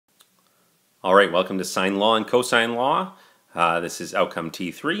All right, welcome to Sine Law and Cosine Law. This is outcome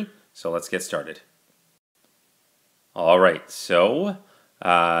T3, so let's get started. All right, so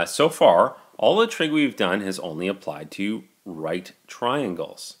far, all the trig we've done has only applied to right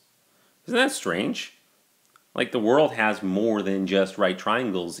triangles. Isn't that strange? Like the world has more than just right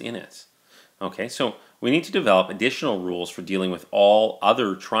triangles in it. Okay, so we need to develop additional rules for dealing with all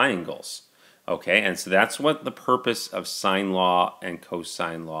other triangles. Okay, and so that's what the purpose of sine law and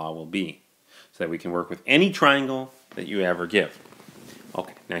cosine law will be, so that we can work with any triangle that you ever give.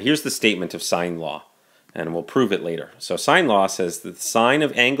 Okay, now here's the statement of sine law, and we'll prove it later. So sine law says that the sine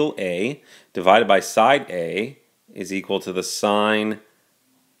of angle A divided by side A is equal to the sine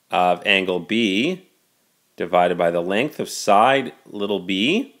of angle B divided by the length of side little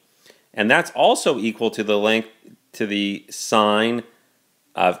b, and that's also equal to the sine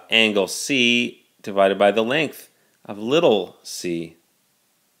of angle C divided by the length of little c.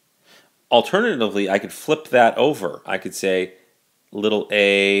 Alternatively, I could flip that over. I could say little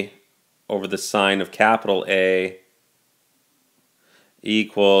a over the sine of capital A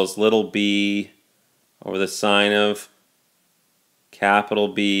equals little b over the sine of capital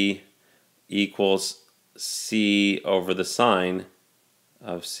B equals c over the sine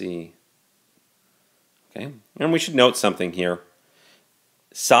of C. Okay, and we should note something here.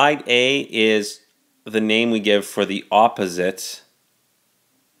 Side A is the name we give for the opposite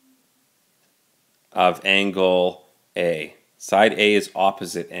of angle A. Side A is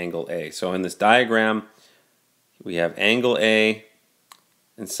opposite angle A. So in this diagram, we have angle A,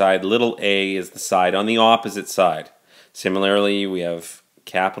 and side little a is the side on the opposite side. Similarly, we have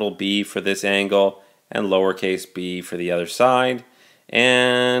capital B for this angle, and lowercase b for the other side,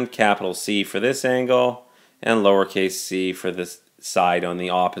 and capital C for this angle, and lowercase c for this side on the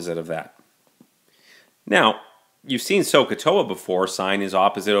opposite of that. Now, you've seen SOHCAHTOA before, sine is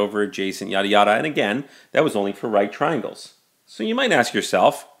opposite over adjacent, yada yada, and again, that was only for right triangles. So you might ask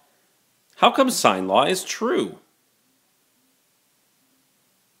yourself, how come sine law is true?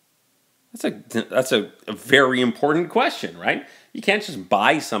 That's a very important question, right? You can't just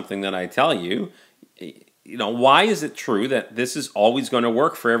buy something that I tell you. You know, why is it true that this is always going to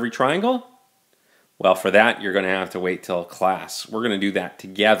work for every triangle? Well, for that, you're going to have to wait till class. We're going to do that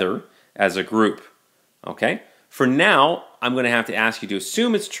together as a group. Okay? For now, I'm going to have to ask you to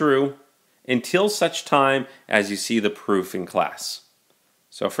assume it's true until such time as you see the proof in class.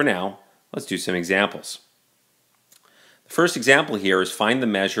 So for now, let's do some examples. The first example here is find the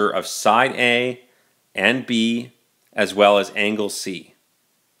measure of side A and B as well as angle C.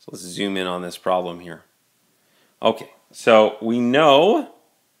 So let's zoom in on this problem here. Okay, so we know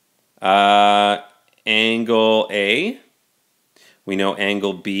angle A, we know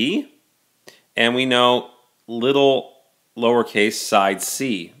angle B, and we know little lowercase side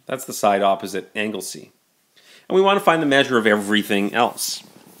C. That's the side opposite angle C. And we want to find the measure of everything else.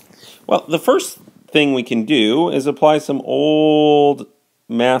 Well, the first thing we can do is apply some old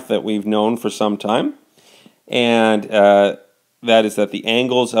math that we've known for some time, and that is that the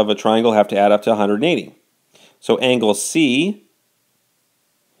angles of a triangle have to add up to 180. So angle C,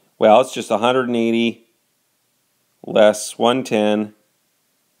 well, it's just 180 less 110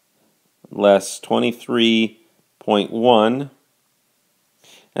 less 23.1.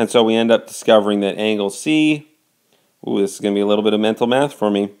 And so we end up discovering that angle C, ooh, this is going to be a little bit of mental math for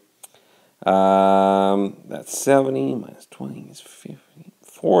me. That's 70 minus 20 is 50,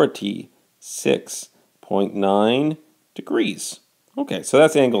 46.9 degrees. Okay, so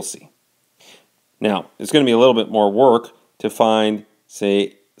that's angle C. Now, it's going to be a little bit more work to find,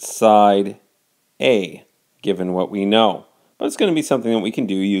 say, side A, given what we know. But it's going to be something that we can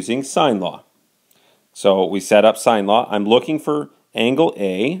do using sine law. So we set up sine law. I'm looking for angle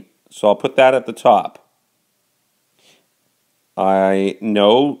A, so I'll put that at the top. I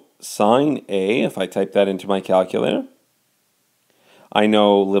know sine A if I type that into my calculator. I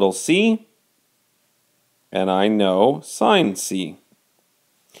know little c, and I know sine C.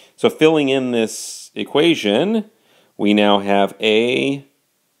 So filling in this equation, we now have A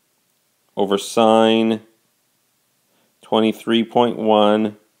over sine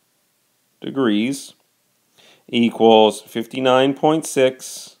 23.1 degrees equals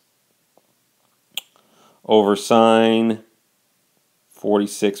 59.6 over sine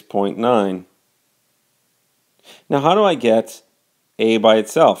 46.9. Now, how do I get A by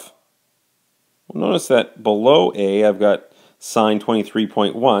itself? Well, notice that below A, I've got sine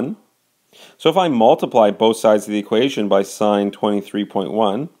 23.1. So if I multiply both sides of the equation by sine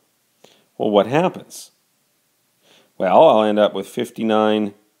 23.1, well, what happens? Well, I'll end up with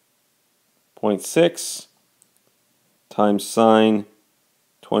 59.6 times sine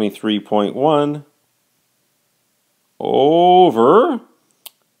 23.1 over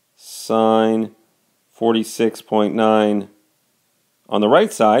sine 46.9 on the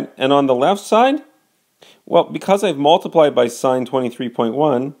right side. And on the left side, well, because I've multiplied by sine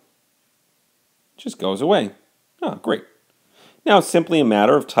 23.1, it just goes away. Oh, great. Now it's simply a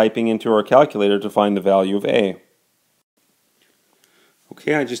matter of typing into our calculator to find the value of A.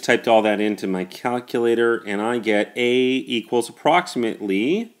 Okay, I just typed all that into my calculator and I get A equals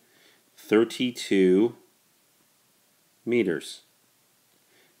approximately 32 meters.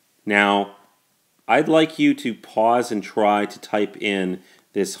 Now, I'd like you to pause and try to type in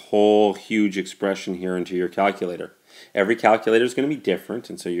this whole huge expression here into your calculator. Every calculator is going to be different,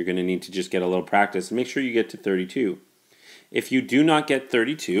 and so you're going to need to just get a little practice and make sure you get to 32. If you do not get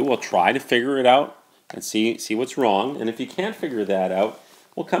 32, well, try to figure it out and see what's wrong. And if you can't figure that out,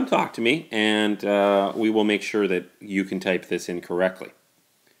 well, come talk to me, and we will make sure that you can type this in correctly.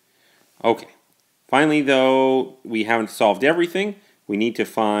 Okay. Finally, though, we haven't solved everything. We need to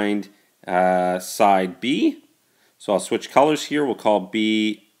find side B. So I'll switch colors here. We'll call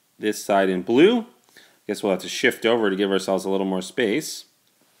B this side in blue. I guess we'll have to shift over to give ourselves a little more space.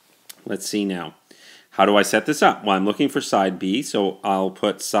 Let's see now. How do I set this up? Well, I'm looking for side B, so I'll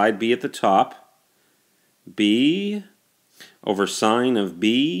put side B at the top. B over sine of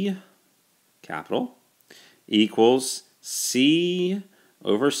B, capital, equals C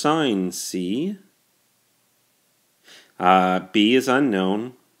over sine C. B is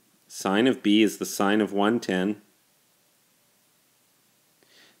unknown. Sine of B is the sine of 110.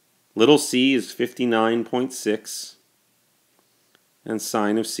 Little c is 59.6. And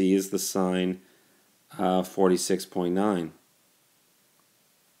sine of C is the sine 46.9.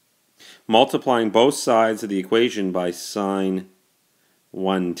 Multiplying both sides of the equation by sine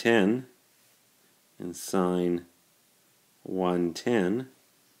 110 and sine 110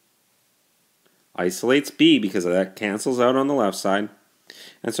 isolates B because that cancels out on the left side.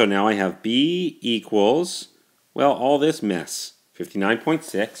 And so now I have B equals, well, all this mess,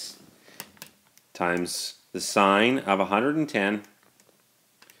 59.6 times the sine of 110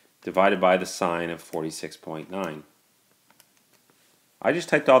 divided by the sine of 46.9. I just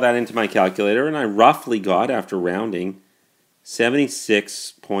typed all that into my calculator and I roughly got, after rounding,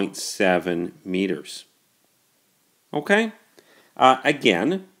 76.7 meters. Okay?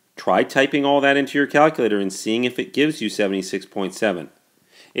 Again, try typing all that into your calculator and seeing if it gives you 76.7.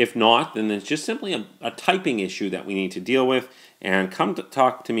 If not, then it's just simply a typing issue that we need to deal with, and come to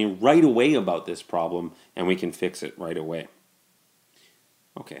talk to me right away about this problem and we can fix it right away.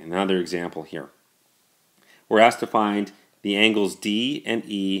 Okay, another example here. We're asked to find the angles D and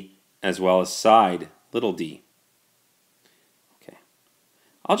E as well as side little d. Okay.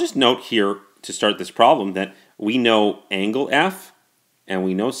 I'll just note here to start this problem that we know angle F and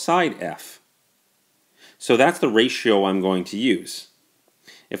we know side F. So that's the ratio I'm going to use.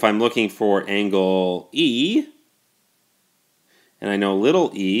 If I'm looking for angle E and I know little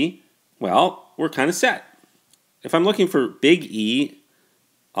e, well, we're kind of set. If I'm looking for big E,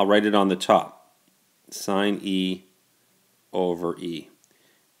 I'll write it on the top. Sine E over E.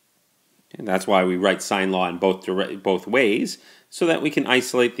 And that's why we write sine law in both ways, so that we can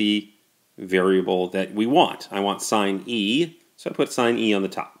isolate the variable that we want. I want sine E, so I put sine E on the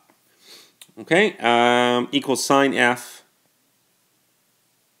top. Okay, equals sine F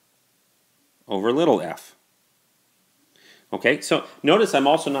over little f. Okay, so notice I'm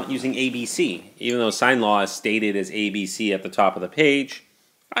also not using ABC. Even though sine law is stated as ABC at the top of the page,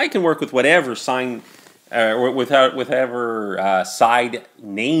 I can work with whatever sine, whatever side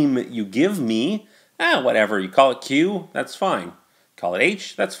name you give me. Whatever, you call it Q, that's fine. Call it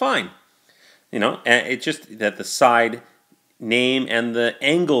H, that's fine. You know, it's just that the side name and the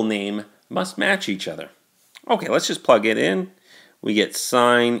angle name must match each other. Okay, let's just plug it in. We get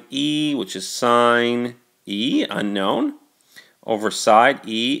sine E, which is sine E, unknown, over side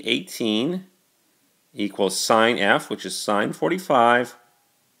E, 18, equals sine F, which is sine 45,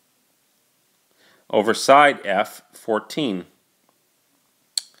 over side F, 14.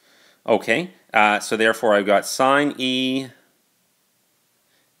 Okay, so therefore I've got sine E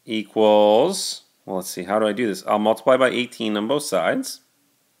equals, well, let's see, how do I do this? I'll multiply by 18 on both sides.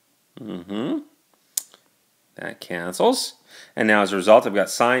 That cancels. And now as a result, I've got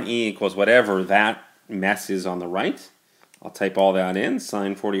sine E equals whatever that mess is on the right. I'll type all that in.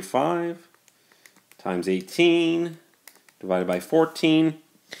 Sine 45 times 18 divided by 14.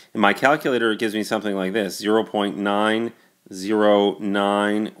 In my calculator, it gives me something like this,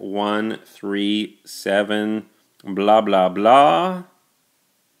 0.909137 blah, blah, blah.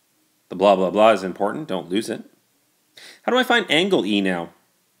 The blah, blah, blah is important. Don't lose it. How do I find angle E now?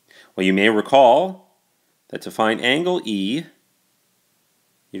 Well, you may recall that to find angle E,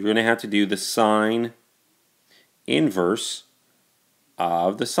 you're going to have to do the sine inverse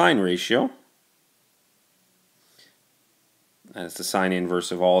of the sine ratio. That's the sine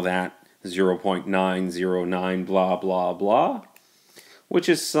inverse of all that, 0.909 blah blah blah, which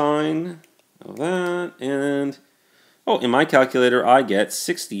is sine of that, and oh, in my calculator I get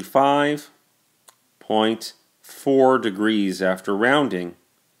 65.4 degrees after rounding.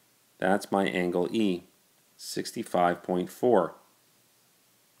 That's my angle E, 65.4.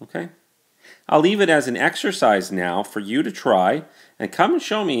 Okay? I'll leave it as an exercise now for you to try, and come and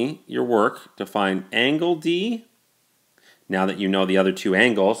show me your work to find angle D. Now that you know the other two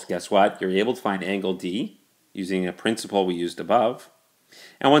angles, guess what? You're able to find angle D using a principle we used above.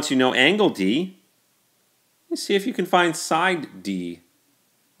 And once you know angle D, let's see if you can find side D.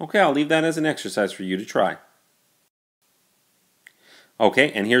 Okay, I'll leave that as an exercise for you to try.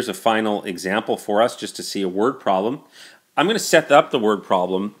 Okay, and here's a final example for us just to see a word problem. I'm going to set up the word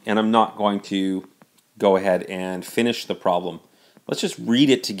problem, and I'm not going to go ahead and finish the problem. Let's just read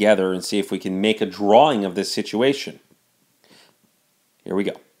it together and see if we can make a drawing of this situation. Here we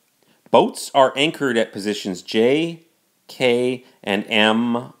go. Boats are anchored at positions J, K, and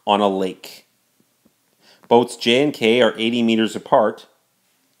M on a lake. Boats J and K are 80 meters apart,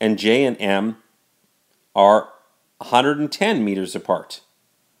 and J and M are 110 meters apart.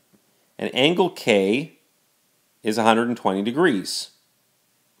 And angle K is 120 degrees.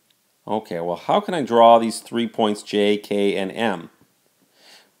 Okay, well, how can I draw these 3 points J, K, and M?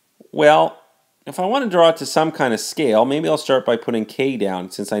 Well, if I want to draw it to some kind of scale, maybe I'll start by putting K down,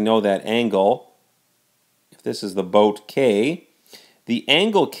 since I know that angle. If this is the boat K, the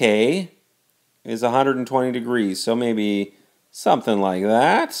angle K is 120 degrees, so maybe something like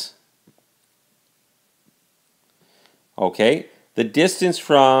that. Okay, the distance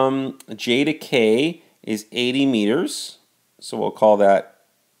from J to K is 80 meters, so we'll call that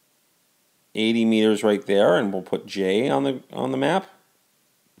 80 meters right there, and we'll put J on the map.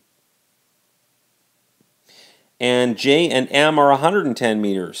 And J and M are 110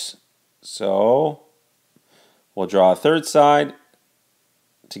 meters. So we'll draw a third side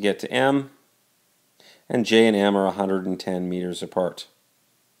to get to M. And J and M are 110 meters apart.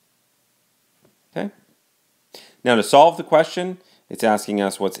 Okay. Now to solve the question, it's asking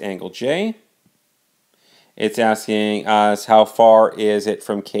us what's angle J. It's asking us how far is it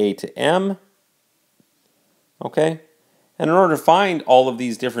from K to M. Okay. And in order to find all of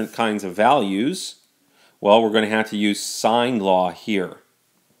these different kinds of values, well, we're going to have to use Sine Law here.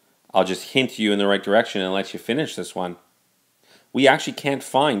 I'll just hint you in the right direction and let you finish this one. We actually can't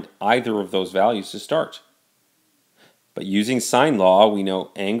find either of those values to start. But using Sine Law, we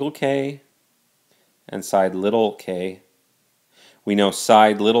know angle K and side little k. We know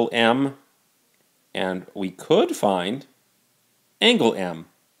side little m, and we could find angle m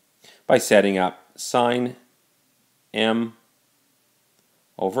by setting up sine m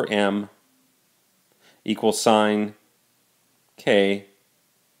over m equals sine k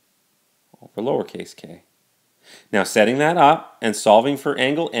over lowercase k. Now setting that up and solving for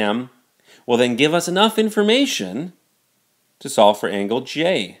angle m will then give us enough information to solve for angle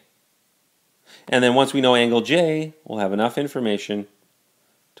j. And then once we know angle j, we'll have enough information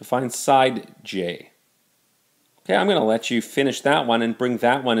to find side j. Okay, I'm going to let you finish that one and bring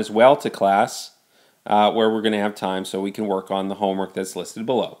that one as well to class where we're going to have time so we can work on the homework that's listed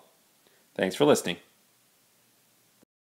below. Thanks for listening.